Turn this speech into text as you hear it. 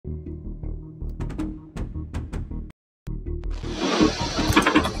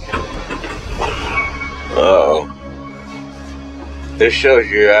This shows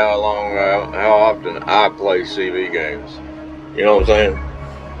you how long, how often I play CV games. You know what I'm saying?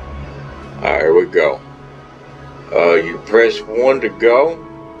 Alright, here we go. You press 1 to go,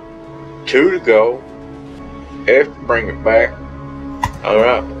 2 to go, F to bring it back.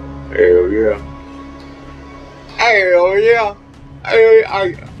 Alright. Hell yeah. Hell yeah. Hell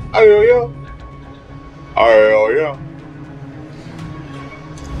yeah. Hell yeah. Hell yeah.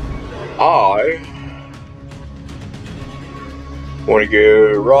 I want to get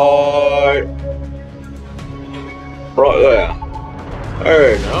right there.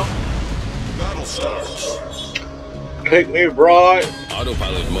 There you go. Battle starts. Take me right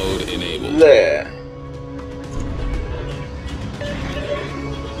Autopilot mode enabled. there.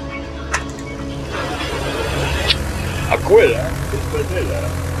 I quit that. I did that.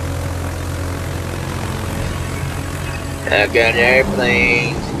 I got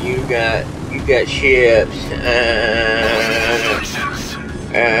airplanes. You got ships.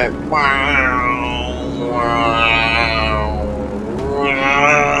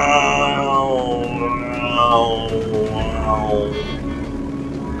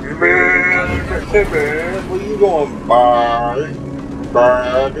 Man, where you going, bird?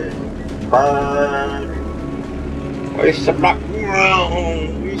 It's about,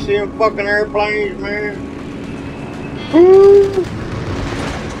 you see them fucking airplanes, man? Woo.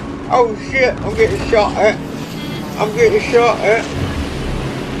 Oh shit, I'm getting shot at. I'm getting shot at.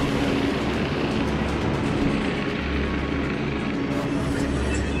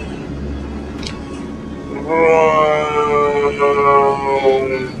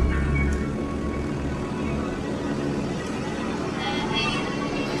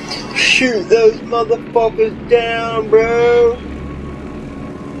 Shoot those motherfuckers down, bro.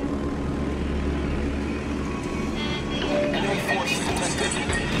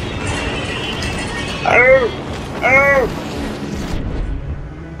 Oh.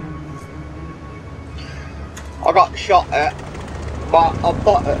 I got shot at by a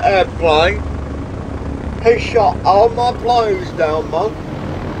fucking airplane. He shot all my planes down, man.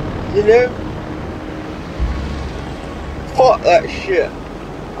 You know? Fuck that shit.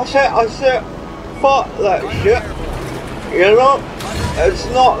 I said, fuck that shit. You know? It's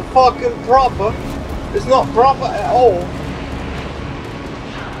not fucking proper. It's not proper at all.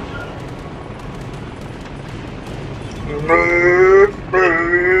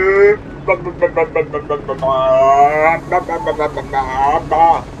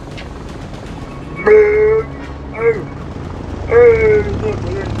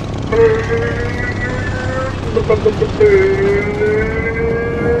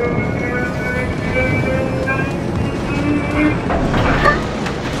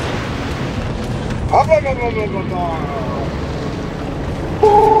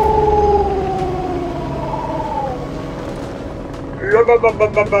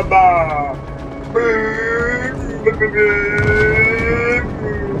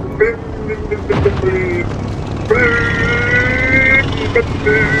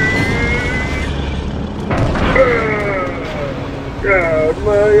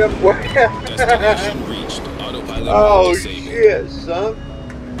 Destination reached. Autopilot Oh mode disabled. shit, son.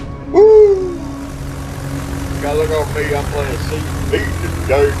 Woo! Gotta look on me, I'm playing CV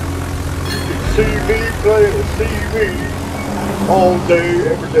today. CV, playing CV all day,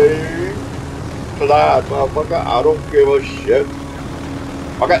 every day. Fly, motherfucker, I don't give a shit.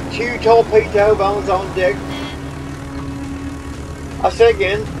 I got 2 torpedo bombs on deck. I say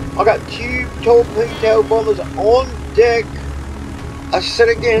again, I got 2 torpedo bombers on deck. I said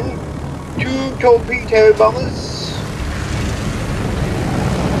again, 2 torpedo bombers.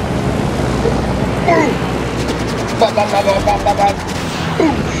 Boom! Bam, bam, bam, bam, bam, bam.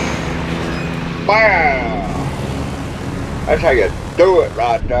 Boom! Bam! That's how you do it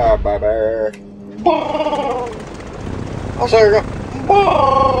right there, baby. Boom! I say again,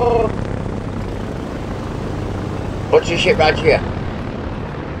 boom! What's this shit right here?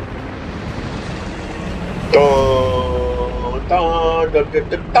 Dun, dun, dun, dun,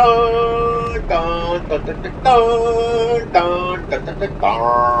 dun, dun, dun, dun, dun, dun, dun, dun, dun, dun.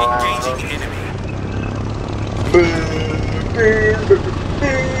 Engaging enemy.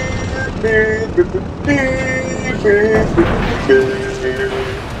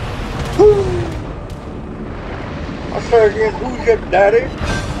 I say again, who's your daddy?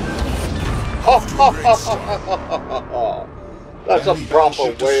 That's a proper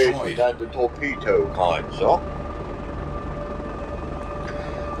way to present the torpedo kind, so.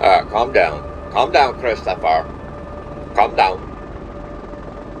 Alright, calm down. Calm down, Christopher. Calm down.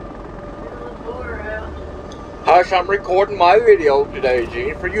 Hush, I'm recording my video today,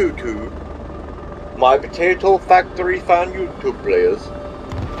 Gene, for YouTube. my Potato Factory fan YouTube players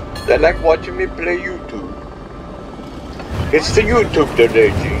that like watching me play YouTube. It's the YouTube today,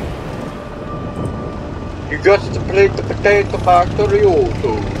 G. You got to play the Potato Factory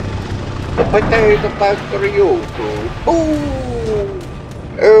YouTube. The Potato Factory YouTube. Ooh!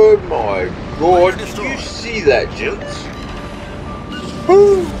 Oh my god, did you see that, gents?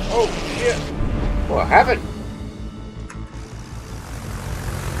 Ooh! Oh shit! What happened?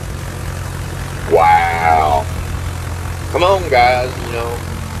 Wow! Come on, guys, you know.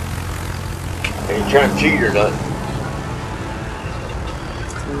 Ain't trying to cheat or nothing.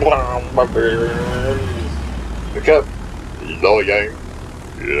 What's up? Hello, Yang.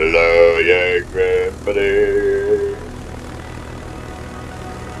 Hello, Yang, grandfather.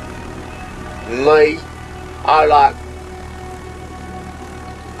 Me, I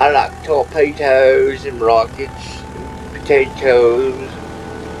like torpedoes and rockets, and potatoes,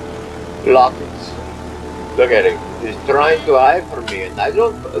 rockets. Look at him. He's trying to hide from me, and I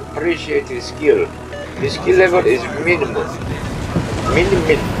don't appreciate his skill. His skill level is minimum.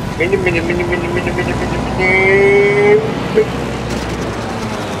 Minimum.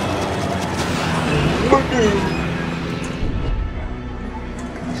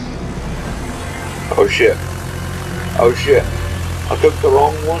 Oh shit. Oh shit. I took the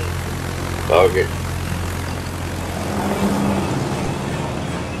wrong one. Okay.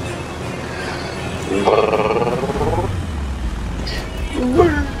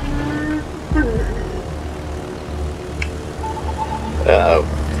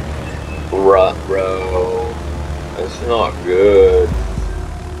 Right, bro. That's not good.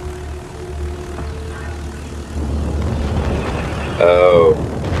 Oh.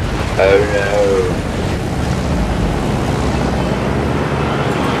 Oh no.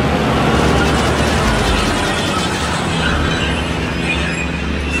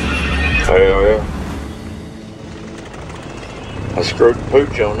 Hell yeah. I screwed the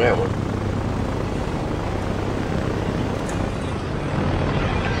pooch on that one.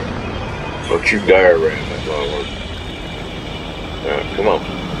 Don't you dare ram that motherfucker. Come on.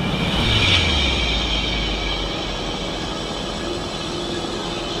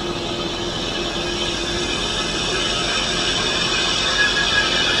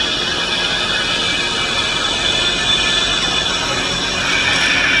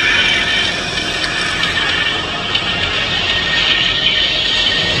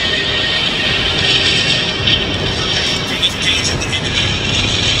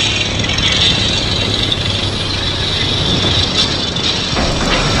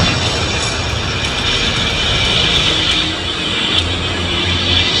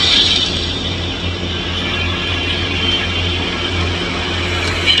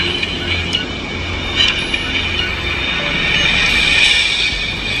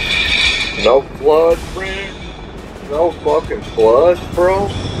 No flood, friend? No fucking floods, bro?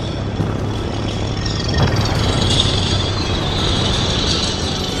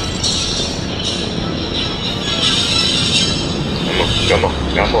 Come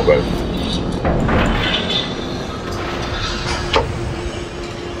on, baby.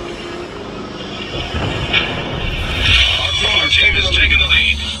 Our team is taking the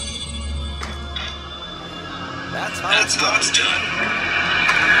lead. That's how it's done.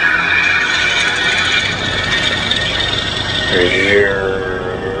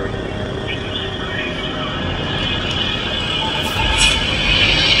 Here.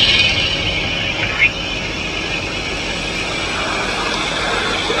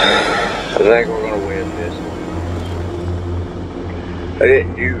 I think we're gonna win this one. I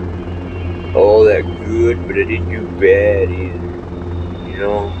didn't do all that good, but I didn't do bad either. You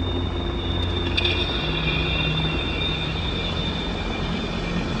know?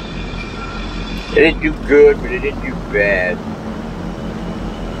 I didn't do good, but I didn't do bad.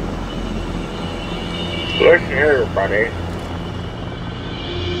 Listen here, everybody.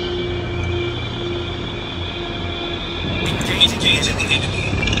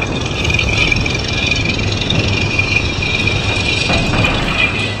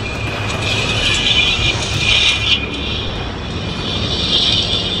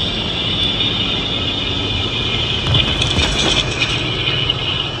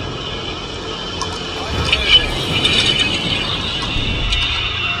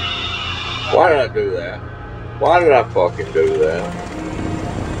 Why did I do that? Why did I fucking do that?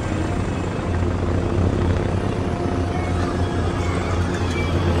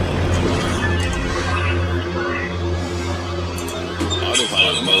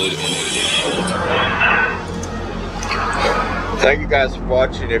 Autopilot mode enabled. Thank you guys for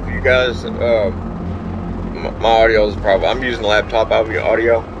watching. If you guys, my audio is probably, I'm using a laptop, I'll be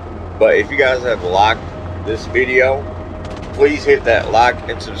audio. But if you guys have liked this video, please hit that like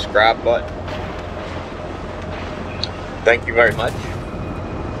and subscribe button. Thank you very much.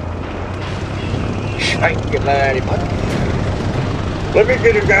 Thank you very much. Let me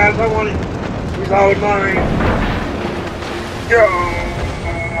get it, guys. I want it. He's all mine.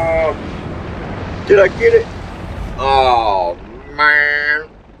 Oh, did I get it? Oh, man.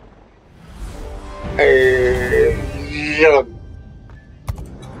 Hey,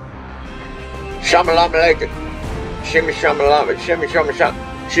 Shamalama like it. Shimmy shamalama. Shimmy shama sham.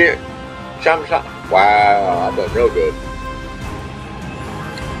 Shit. Shama sham. Wow, I done real good.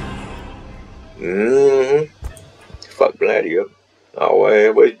 Fuck bloody up.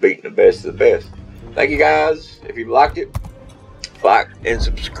 Always beating the best of the best. Thank you guys. If you liked it, like and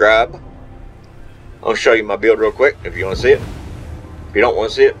subscribe. I'll show you my build real quick if you want to see it. If you don't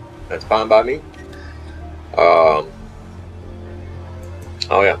want to see it, that's fine by me. Oh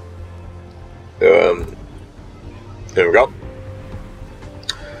yeah. There we go.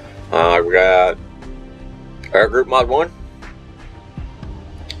 We got Air Group Mod 1.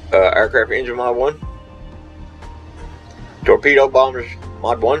 Aircraft Engine Mod 1. Torpedo Bombers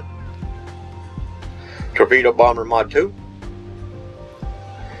Mod 1. Torpedo Bomber Mod 2.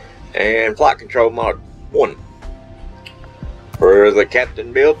 And Flight Control Mod 1. For the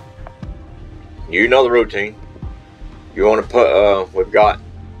captain build, you know the routine. You want to put, we've got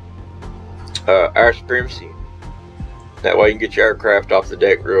air supremacy. That way you can get your aircraft off the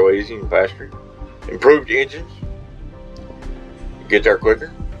deck real easy and faster. Improved engines. Get there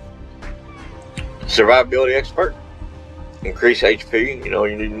quicker. Survivability expert. Increase HP. You know,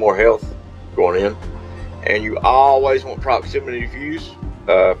 you need more health going in. And you always want proximity fuse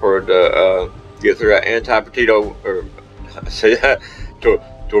for the get through that anti-torpedo or say that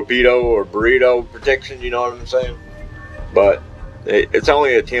torpedo or burrito protection. You know what I'm saying? But it's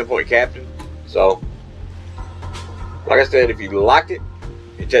only a 10-point captain. So, like I said, if you liked it,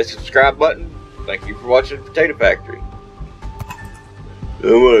 hit that subscribe button. Thank you for watching Potato Factory.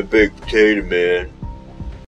 I want a big potato, man.